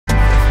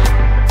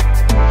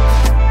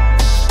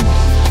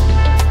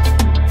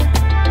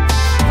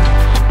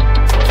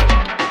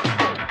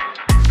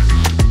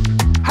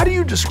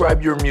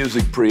describe your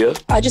music, Priya?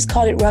 I just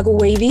call it Ragu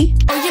wavy.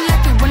 Oh, you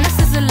like it when I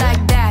sizzle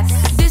like that.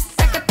 This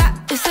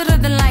is other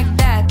than like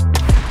that.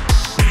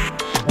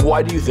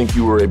 Why do you think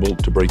you were able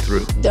to break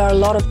through? There are a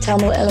lot of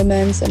Tamil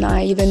elements, and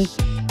I even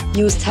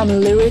use Tamil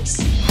lyrics.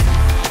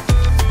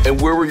 And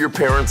where were your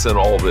parents in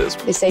all this?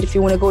 They said if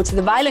you want to go to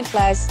the violin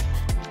class,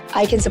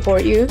 I can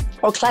support you,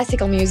 or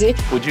classical music.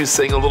 Would you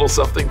sing a little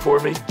something for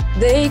me?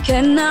 They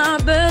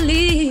cannot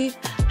believe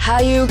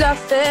how you got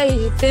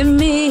faith in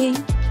me.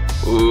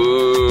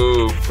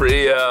 Ooh,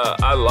 Priya,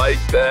 I like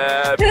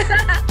that.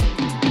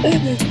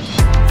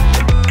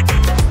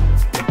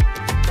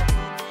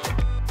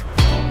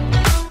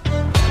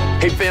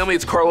 Hey family,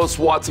 it's Carlos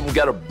Watson. We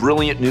got a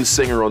brilliant new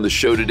singer on the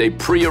show today,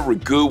 Priya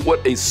Ragu. What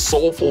a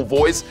soulful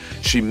voice.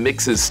 She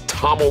mixes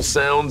Tamil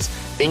sounds,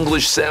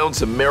 English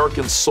sounds,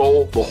 American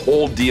soul, the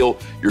whole deal.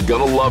 You're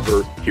gonna love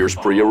her. Here's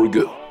Priya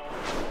Ragu.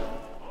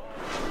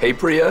 Hey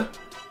Priya.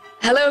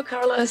 Hello,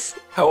 Carlos.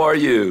 How are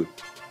you?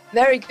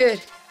 Very good.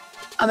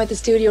 I'm at the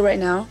studio right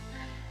now,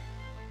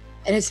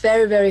 and it's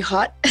very, very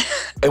hot.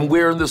 And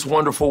where in this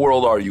wonderful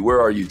world are you? Where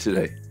are you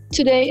today?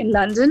 Today in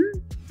London,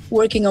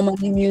 working on my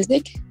new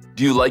music.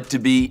 Do you like to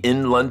be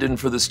in London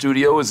for the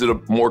studio? Is it a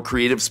more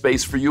creative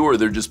space for you, or are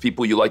there just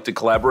people you like to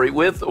collaborate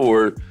with,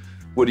 or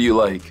what do you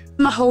like?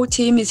 My whole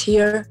team is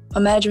here,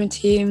 my management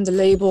team, the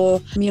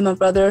label, me and my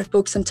brother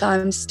book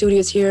sometimes,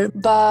 studios here.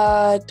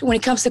 But when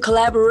it comes to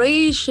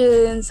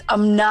collaborations,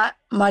 I'm not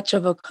much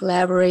of a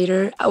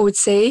collaborator, I would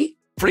say.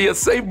 Priya,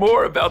 say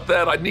more about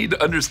that. I need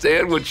to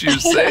understand what you're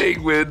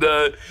saying when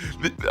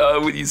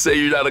you say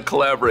you're not a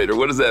collaborator.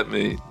 What does that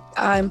mean?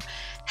 I'm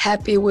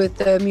happy with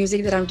the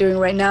music that I'm doing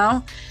right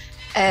now.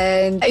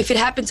 And if it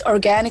happens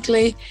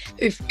organically,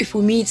 if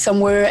we meet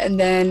somewhere and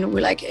then we're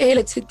like, hey,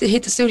 let's hit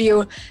the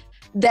studio,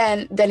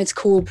 then it's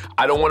cool.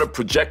 I don't want to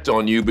project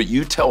on you, but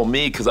you tell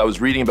me, because I was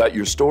reading about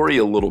your story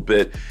a little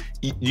bit.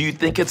 Do you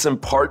think it's in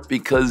part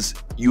because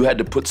you had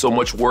to put so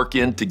much work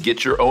in to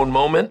get your own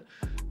moment,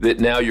 that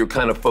now you're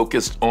kind of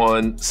focused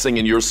on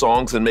singing your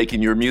songs and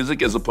making your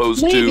music, as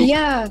opposed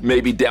to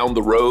maybe down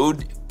the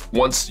road,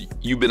 once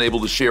you've been able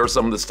to share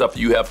some of the stuff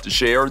you have to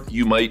share,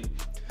 you might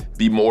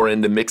be more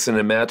into mixing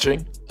and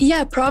matching?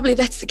 Yeah, probably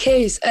that's the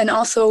case. And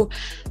also,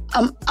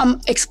 I'm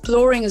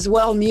exploring as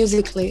well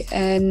musically.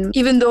 And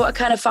even though I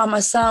kind of found my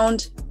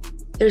sound,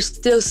 there's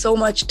still so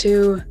much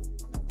to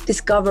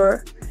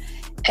discover.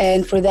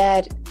 And for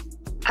that,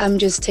 I'm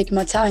just taking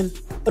my time.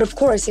 But of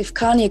course, if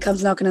Kanye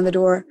comes knocking on the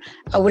door,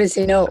 I wouldn't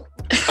say no.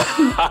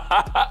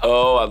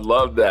 Oh, I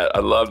love that. I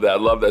love that. I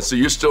love that. So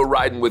you're still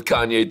riding with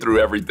Kanye through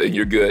everything.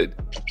 You're good.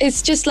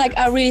 It's just like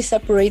I really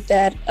separate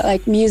that.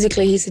 Like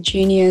musically, he's a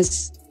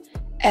genius.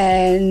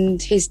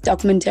 And his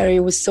documentary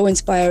was so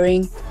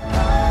inspiring.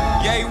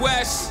 Yay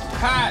West,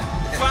 hot,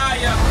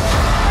 fire.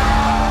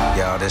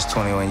 Yo, this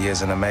 21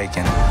 years in the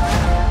making.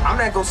 I'm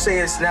not gonna say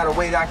it's not a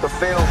way I could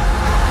fail,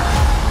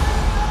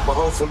 but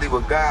hopefully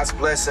with God's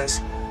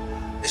blessings,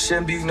 there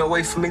shouldn't be no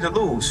way for me to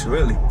lose,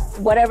 really.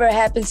 Whatever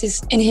happens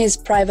is in his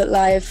private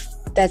life,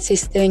 that's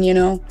his thing, you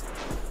know.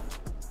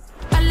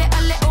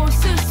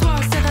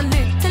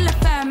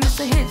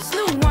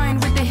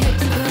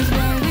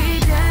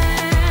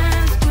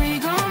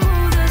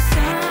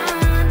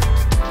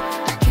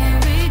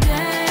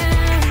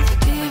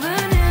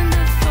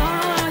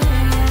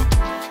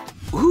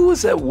 Who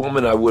was that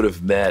woman I would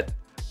have met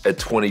at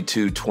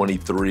 22,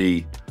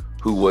 23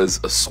 who was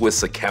a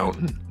Swiss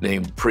accountant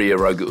named Priya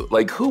Ragu?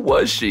 Like, who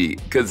was she?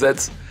 Because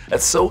that's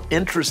so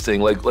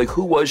interesting. Like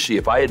who was she?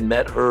 If I had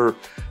met her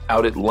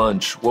out at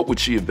lunch, what would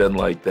she have been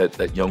like,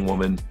 that young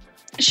woman?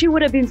 She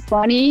would have been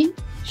funny.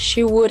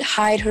 She would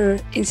hide her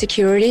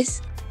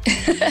insecurities.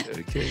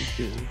 Okay,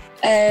 good.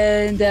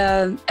 And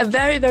a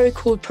very, very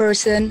cool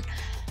person.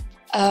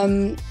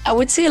 I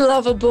would say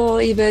lovable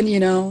even,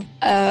 you know,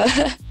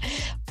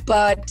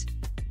 but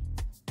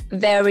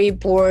very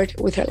bored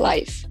with her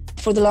life.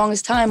 For the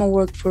longest time, I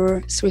worked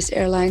for Swiss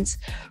Airlines,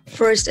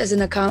 first as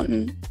an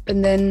accountant,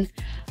 and then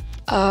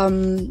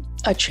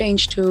I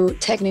changed to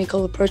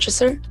technical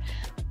purchaser,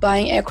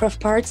 buying aircraft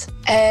parts,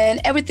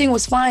 and everything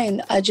was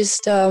fine. I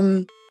just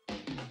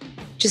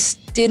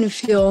didn't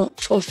feel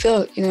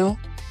fulfilled, you know?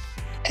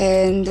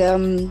 And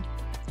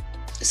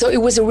so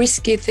it was a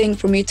risky thing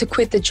for me to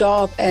quit the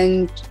job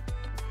and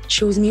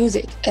choose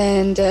music.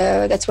 And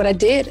that's what I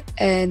did,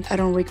 and I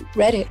don't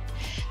regret it.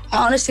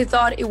 I honestly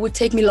thought it would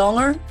take me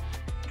longer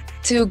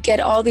to get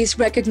all these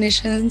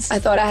recognitions. I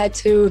thought I had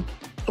to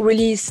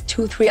release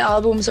 2-3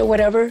 albums or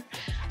whatever,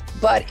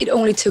 but it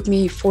only took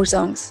me 4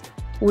 songs,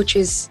 which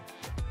is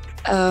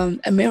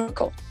a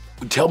miracle.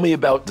 Tell me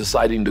about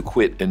deciding to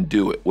quit and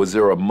do it. Was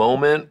there a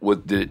moment?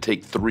 Did it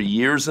take 3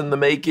 years in the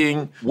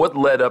making? What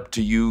led up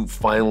to you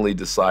finally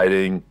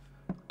deciding,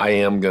 I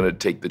am gonna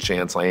take the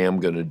chance, I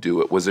am gonna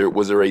do it? Was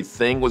there a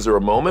thing, was there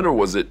a moment, or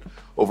was it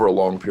over a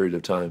long period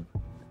of time?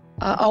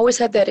 I always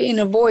had that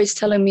inner voice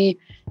telling me,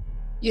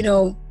 you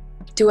know,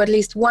 do at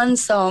least one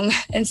song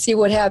and see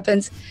what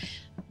happens.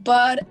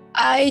 But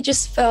I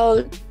just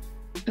felt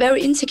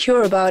very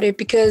insecure about it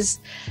because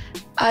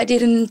I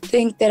didn't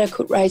think that I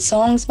could write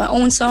songs, my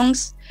own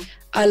songs.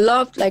 I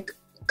loved like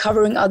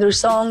covering other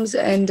songs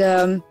and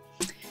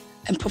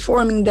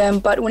performing them.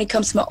 But when it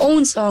comes to my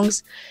own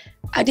songs,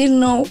 I didn't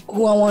know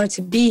who I wanted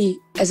to be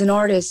as an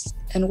artist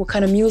and what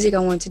kind of music I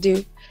wanted to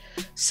do.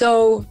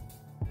 So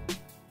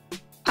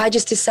I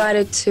just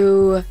decided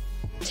to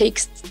take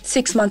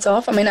 6 months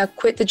off. I mean, I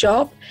quit the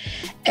job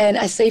and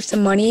I saved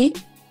some money.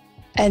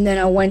 And then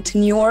I went to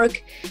New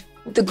York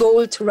with the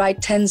goal to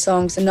write 10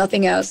 songs and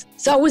nothing else.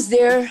 So I was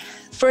there.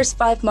 First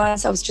 5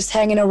 months, I was just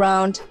hanging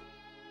around,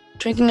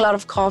 drinking a lot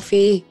of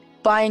coffee,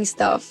 buying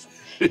stuff,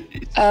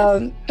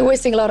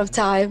 wasting a lot of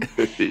time.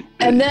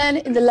 And then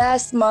in the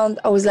last month,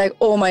 I was like,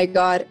 oh my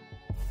God,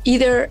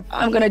 either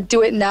I'm gonna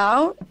do it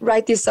now,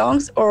 write these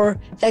songs, or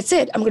that's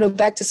it, I'm gonna go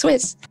back to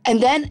Swiss.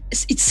 And then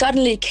it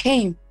suddenly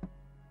came.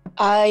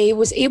 I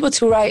was able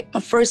to write my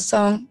first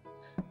song,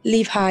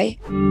 Leave High.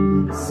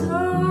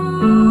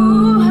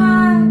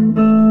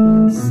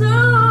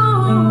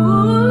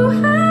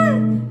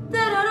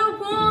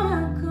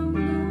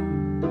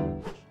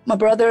 My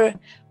brother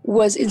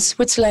was in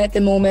Switzerland at the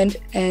moment,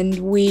 and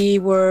we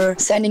were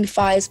sending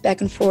files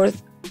back and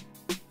forth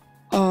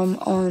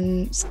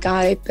on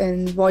Skype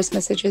and voice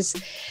messages.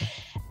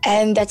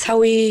 And that's how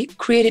we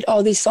created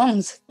all these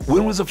songs.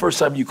 When was the first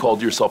time you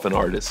called yourself an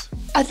artist?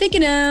 I think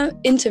in an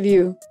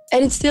interview.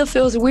 And it still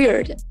feels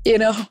weird, you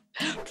know,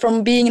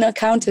 from being an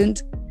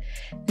accountant.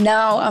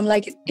 Now I'm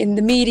like in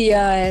the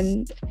media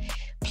and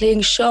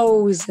playing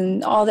shows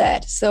and all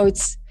that. So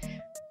it's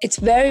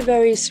very,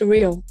 very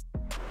surreal.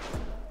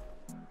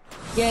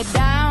 Get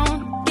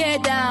down,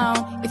 get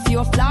down. If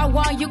you're a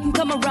flower, you can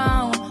come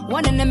around.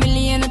 1 in a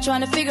million, I'm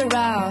trying to figure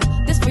out.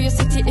 This for your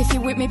city, if you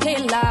with me, play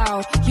it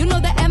loud. You know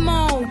the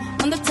MO,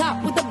 on the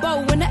top with the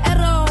bow and the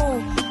arrow.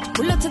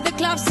 Pull up to the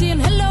club,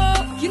 saying hello.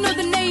 You know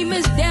the name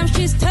is Damn,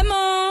 she's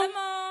Temo.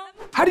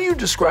 How do you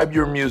describe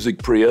your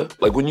music, Priya?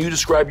 Like when you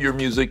describe your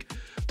music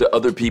to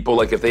other people,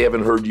 like if they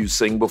haven't heard you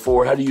sing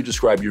before, how do you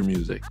describe your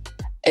music?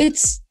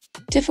 It's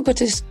difficult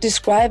to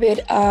describe it.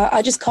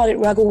 I just call it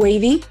Ragu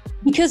wavy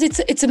because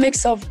it's a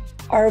mix of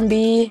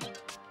R&B,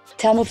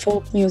 Tamil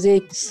folk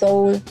music,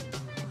 soul,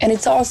 and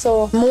it's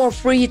also more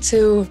free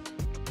to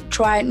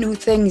try new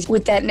things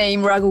with that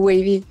name, Ragu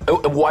wavy.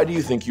 And why do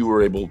you think you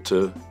were able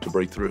to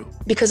break through?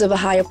 Because of a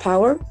higher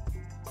power.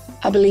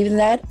 I believe in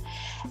that.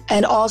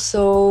 And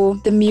also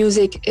the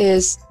music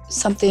is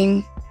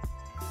something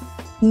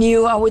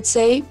new, I would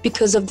say,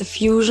 because of the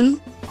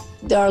fusion.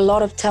 There are a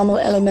lot of Tamil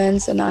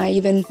elements and I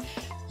even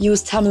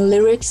use Tamil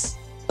lyrics.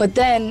 But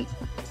then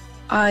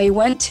I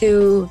went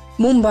to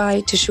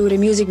Mumbai to shoot a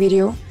music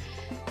video.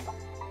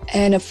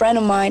 And a friend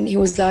of mine, he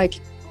was like,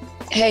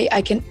 hey,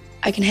 I can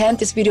hand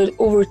this video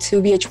over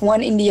to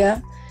VH1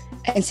 India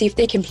and see if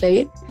they can play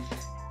it.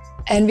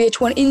 And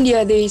VH1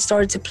 India, they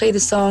started to play the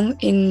song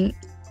in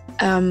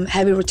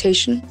heavy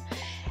rotation.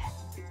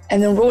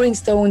 And then Rolling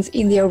Stones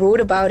India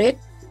wrote about it.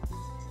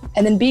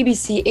 And then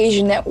BBC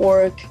Asian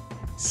Network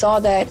saw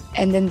that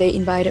and then they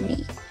invited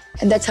me.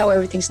 And that's how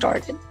everything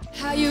started.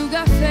 How you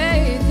got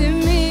faith in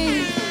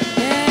me?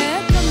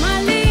 Yeah, come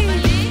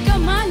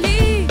on,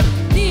 Lee.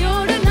 Ni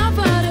oda na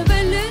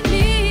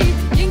paravelni.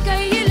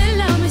 Yinkayil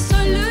ellame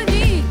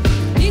solluni.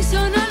 Ni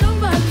sonalum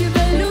baaki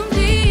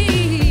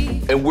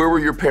velumni. And where were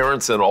your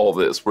parents in all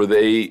this? Were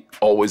they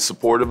always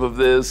supportive of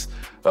this?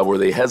 Were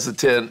they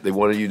hesitant? They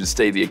wanted you to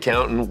stay the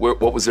accountant?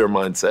 What was their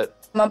mindset?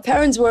 My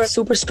parents were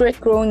super strict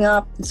growing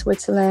up in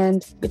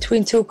Switzerland,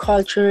 between two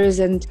cultures,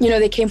 and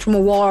they came from a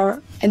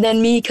war. And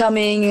then me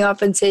coming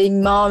up and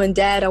saying, Mom and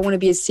Dad, I want to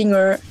be a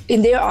singer,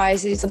 in their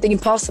eyes, it's something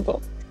impossible.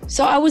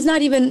 So I was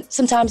not even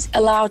sometimes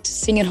allowed to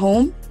sing at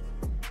home,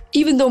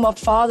 even though my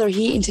father,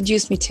 he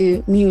introduced me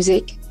to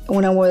music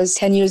when I was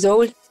 10 years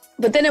old.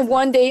 But then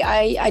one day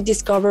I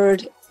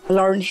discovered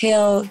Lauryn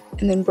Hill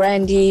and then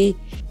Brandy,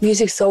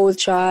 Music Soul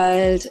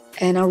Child,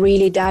 and I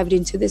really dived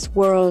into this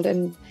world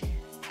and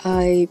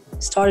I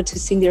started to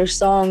sing their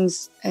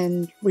songs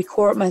and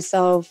record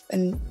myself,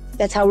 and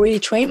that's how I really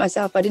trained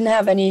myself. I didn't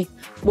have any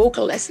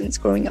vocal lessons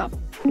growing up.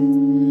 The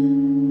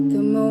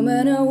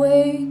moment I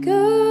wake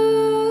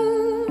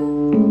up,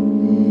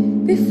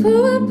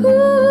 before I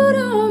put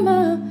on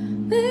my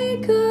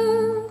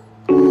makeup,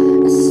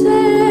 I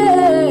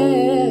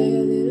say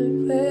a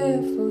little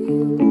prayer for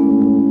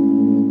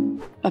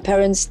you. My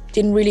parents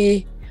didn't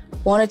really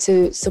want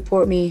to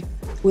support me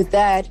with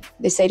that.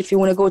 They said, if you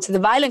want to go to the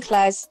violin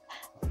class,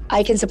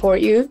 I can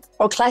support you,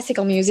 or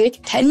classical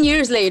music. 10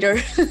 years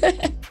later,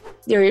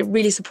 they're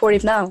really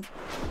supportive now.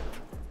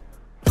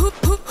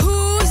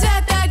 Who's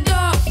at that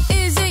door?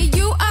 Is it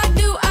you? I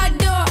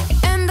adore.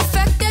 And the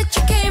fact that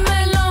you came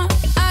along,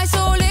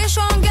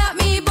 isolation got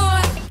me,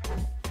 boy.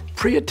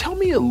 Priya, tell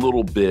me a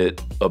little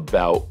bit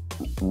about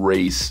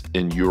race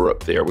in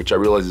Europe there, which I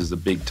realize is a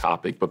big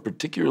topic, but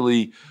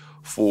particularly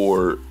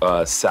for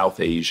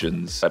South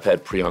Asians. I've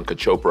had Priyanka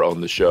Chopra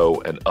on the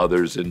show and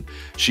others, and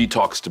she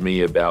talks to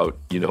me about,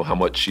 how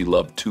much she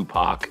loved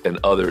Tupac and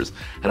others.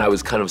 And I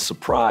was kind of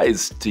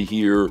surprised to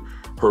hear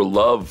her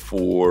love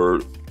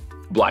for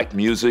Black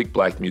music,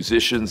 Black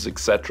musicians,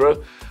 etc.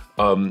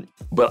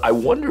 But I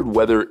wondered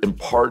whether, in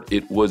part,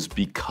 it was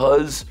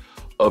because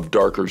of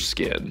darker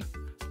skin,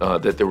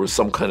 that there was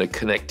some kind of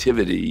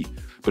connectivity,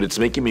 but it's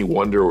making me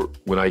wonder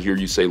when I hear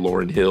you say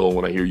Lauryn Hill,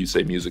 when I hear you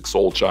say Music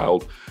Soul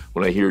Child,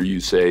 when I hear you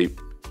say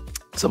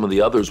some of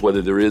the others,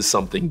 whether there is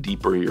something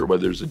deeper here,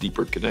 whether there's a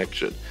deeper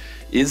connection.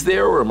 Is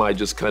there, or am I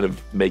just kind of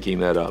making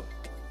that up?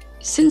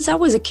 Since I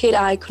was a kid,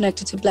 I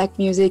connected to Black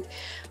music,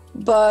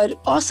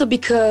 but also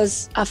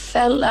because I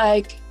felt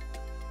like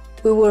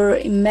we were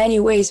in many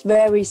ways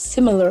very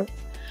similar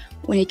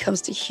when it comes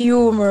to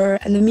humor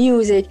and the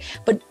music,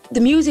 but the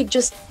music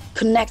just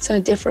connects on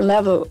a different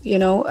level, you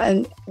know,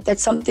 and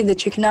that's something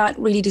that you cannot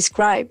really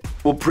describe.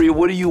 Well, Priya,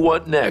 what do you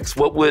want next?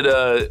 What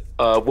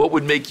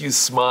would make you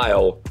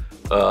smile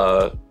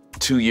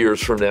 2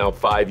 years from now,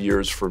 5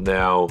 years from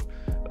now,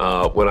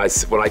 when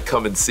I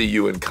come and see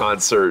you in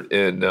concert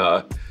in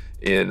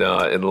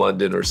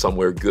London or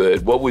somewhere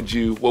good? What would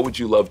you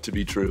love to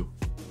be true?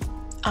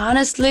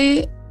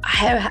 Honestly,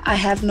 I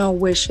have no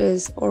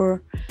wishes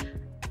or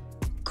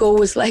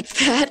goals like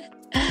that,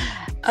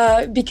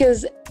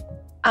 because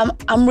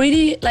I'm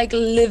really like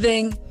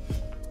living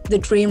the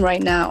dream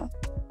right now.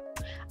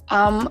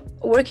 I'm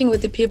working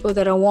with the people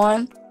that I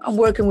want. I'm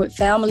working with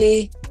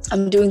family.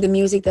 I'm doing the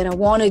music that I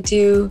want to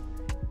do,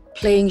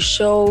 playing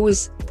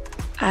shows.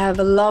 I have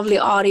a lovely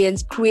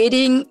audience.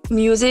 Creating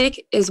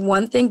music is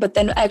one thing, but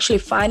then actually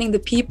finding the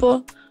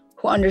people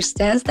who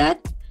understands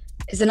that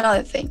is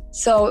another thing.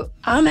 So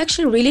I'm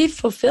actually really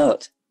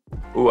fulfilled.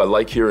 Oh, I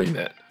like hearing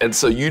that. And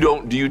so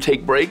do you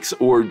take breaks,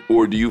 or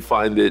do you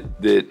find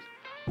that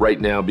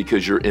right now,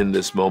 because you're in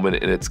this moment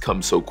and it's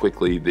come so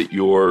quickly, that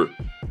you're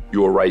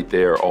right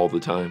there all the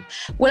time?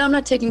 Well, I'm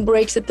not taking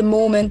breaks at the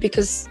moment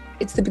because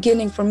it's the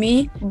beginning for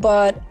me,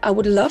 but I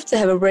would love to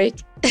have a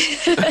break.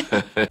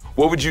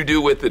 What would you do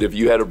with it if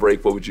you had a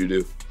break? What would you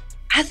do?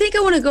 I think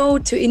I want to go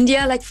to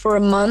India like for a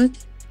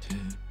month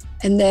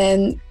and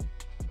then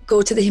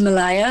go to the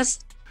Himalayas.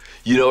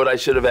 You know what I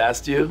should have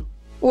asked you?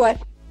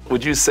 What?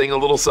 Would you sing a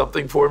little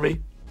something for me?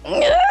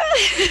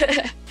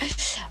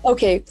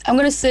 Okay, I'm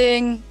gonna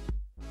sing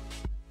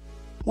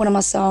one of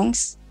my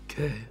songs,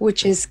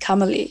 which is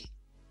Kamali.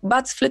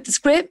 But to flip the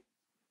script,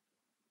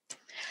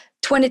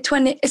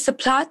 2020 is a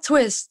plot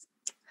twist.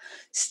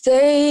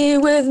 Stay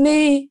with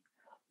me,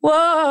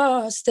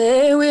 whoa,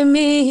 stay with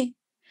me.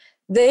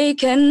 They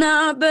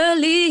cannot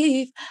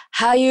believe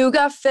how you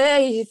got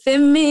faith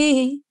in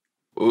me.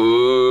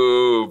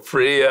 Ooh,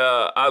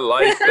 Priya, I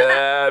like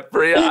that.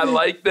 Priya, I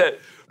like that.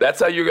 That's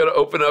how you're gonna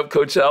open up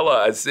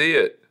Coachella, I see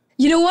it.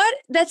 You know what?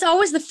 That's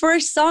always the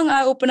first song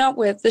I open up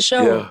with, the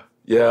show.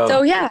 Yeah.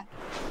 So yeah.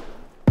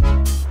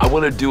 I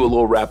want to do a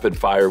little rapid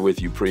fire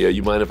with you, Priya.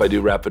 You mind if I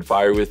do rapid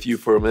fire with you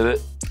for a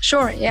minute?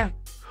 Sure, yeah.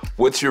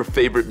 What's your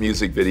favorite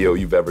music video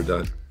you've ever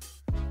done?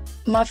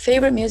 My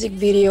favorite music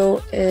video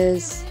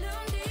is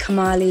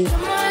Kamali.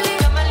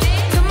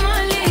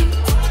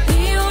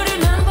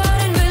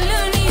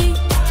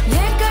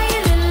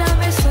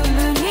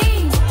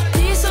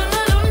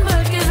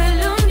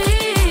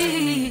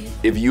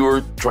 If you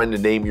were trying to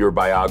name your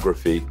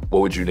biography, what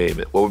would you name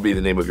it? What would be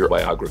the name of your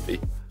biography?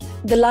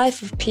 The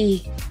Life of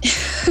P.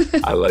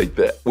 I like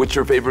that. What's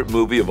your favorite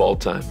movie of all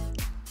time?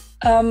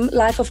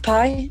 Life of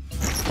Pi.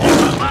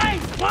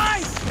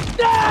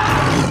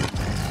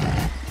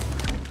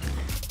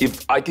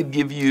 If I could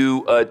give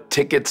you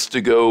tickets to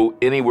go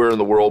anywhere in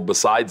the world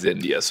besides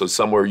India, so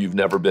somewhere you've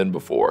never been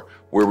before,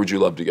 where would you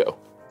love to go?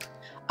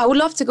 I would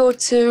love to go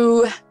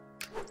to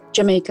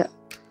Jamaica.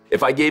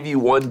 If I gave you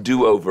one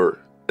do-over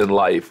in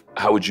life,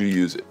 how would you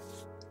use it?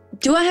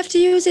 Do I have to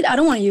use it? I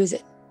don't want to use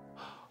it.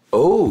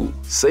 Oh,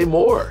 say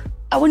more.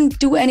 I wouldn't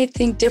do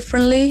anything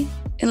differently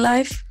in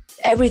life.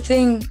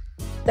 Everything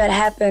that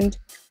happened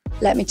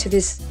led me to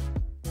this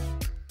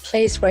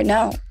place right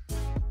now.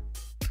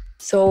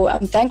 So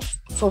I'm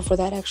thankful for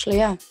that, actually,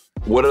 yeah.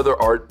 What other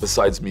art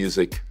besides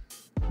music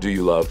do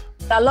you love?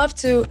 I love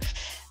to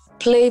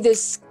play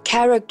this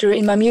character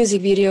in my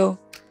music video.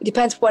 It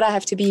depends what I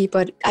have to be,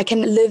 but I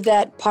can live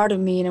that part of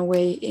me in a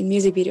way in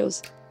music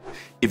videos.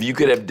 If you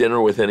could have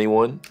dinner with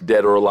anyone,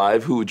 dead or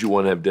alive, who would you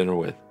want to have dinner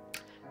with?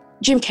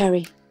 Jim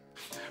Carrey.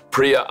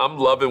 Priya, I'm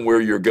loving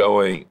where you're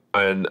going,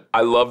 and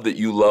I love that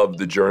you love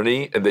the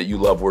journey and that you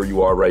love where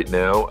you are right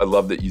now. I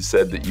love that you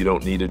said that you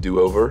don't need a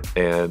do-over,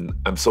 and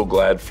I'm so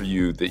glad for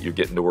you that you're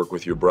getting to work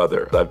with your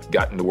brother. I've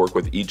gotten to work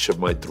with each of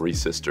my 3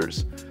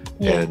 sisters,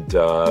 and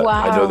Wow.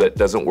 I know that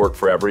doesn't work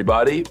for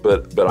everybody,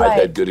 but Right. I've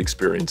had good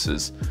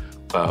experiences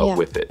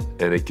with it,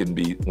 and it can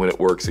be, when it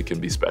works, it can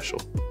be special.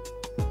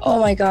 Oh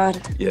my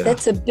God, Yeah.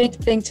 That's a big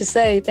thing to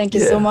say. Thank you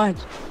so much.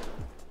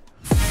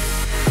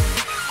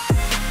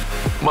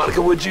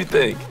 Monica, what'd you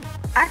think?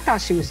 I thought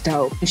she was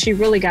dope. And she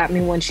really got me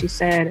when she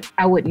said,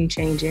 I wouldn't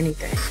change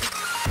anything.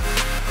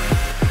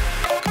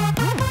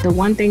 The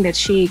one thing that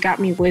she got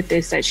me with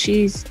is that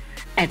she's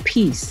at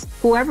peace.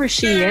 Whoever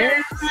she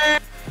is,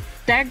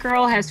 that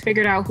girl has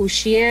figured out who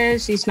she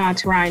is. She's not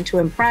trying to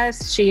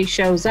impress. She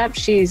shows up.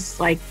 She's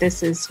like,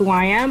 this is who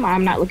I am.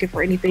 I'm not looking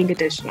for anything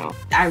additional.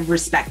 I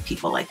respect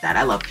people like that.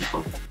 I love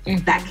people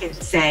that can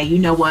say, you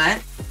know what?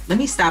 Let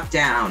me stop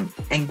down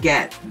and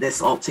get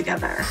this all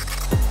together.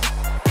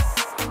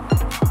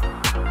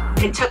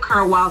 it took her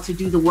a while to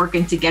do the work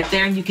and to get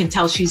there. And you can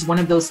tell she's one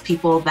of those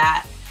people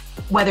that,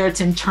 whether it's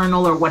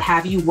internal or what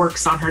have you,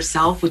 works on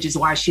herself, which is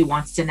why she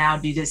wants to now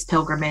do this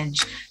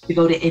pilgrimage to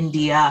go to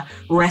India,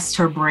 rest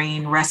her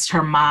brain, rest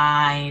her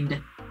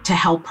mind, to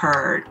help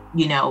her,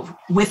 you know,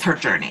 with her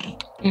journey.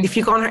 If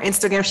you go on her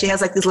Instagram, she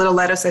has like these little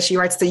letters that she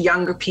writes to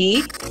younger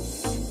P.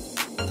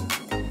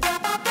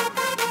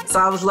 So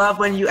I was loved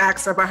when you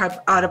asked her about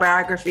her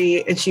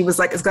autobiography and she was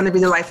like, it's going to be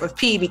the life of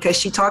P, because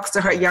she talks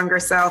to her younger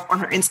self on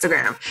her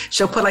Instagram.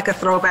 She'll put like a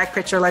throwback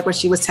picture, like when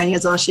she was 10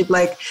 years old. She'd be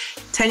like,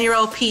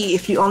 10-year-old P,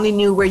 if you only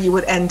knew where you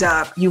would end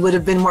up, you would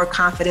have been more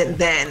confident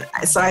then.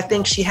 So I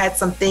think she had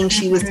some things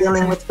she was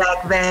dealing with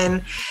back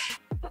then,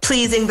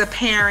 pleasing the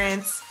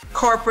parents,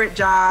 corporate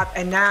job,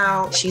 and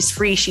now she's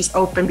free, she's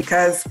open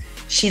because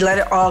she let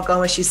it all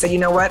go and she said, you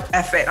know what,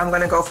 F it, I'm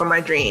going to go for my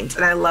dreams.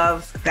 And I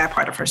love that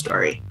part of her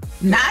story.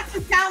 Not to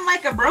sound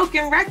like a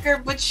broken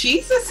record, but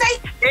she's a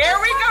safe. Here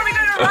we go. We're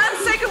gonna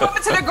run Sacred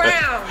Woman to the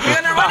ground. We're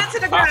gonna run it to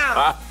the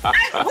ground.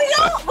 We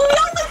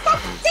only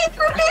fucking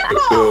secret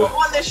people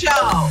on the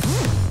show.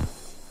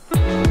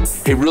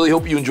 Hey, really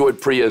hope you enjoyed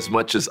Priya as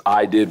much as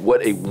I did.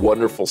 What a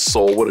wonderful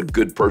soul. What a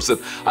good person.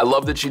 I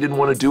love that she didn't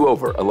want to do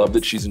over. I love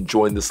that she's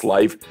enjoying this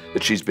life,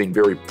 that she's being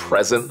very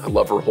present. I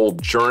love her whole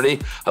journey.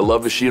 I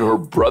love that she and her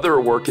brother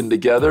are working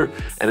together,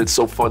 and it's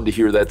so fun to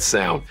hear that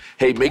sound.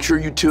 Hey, make sure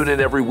you tune in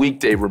every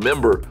weekday.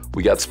 Remember,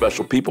 we got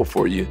special people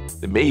for you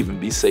that may even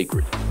be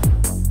sacred.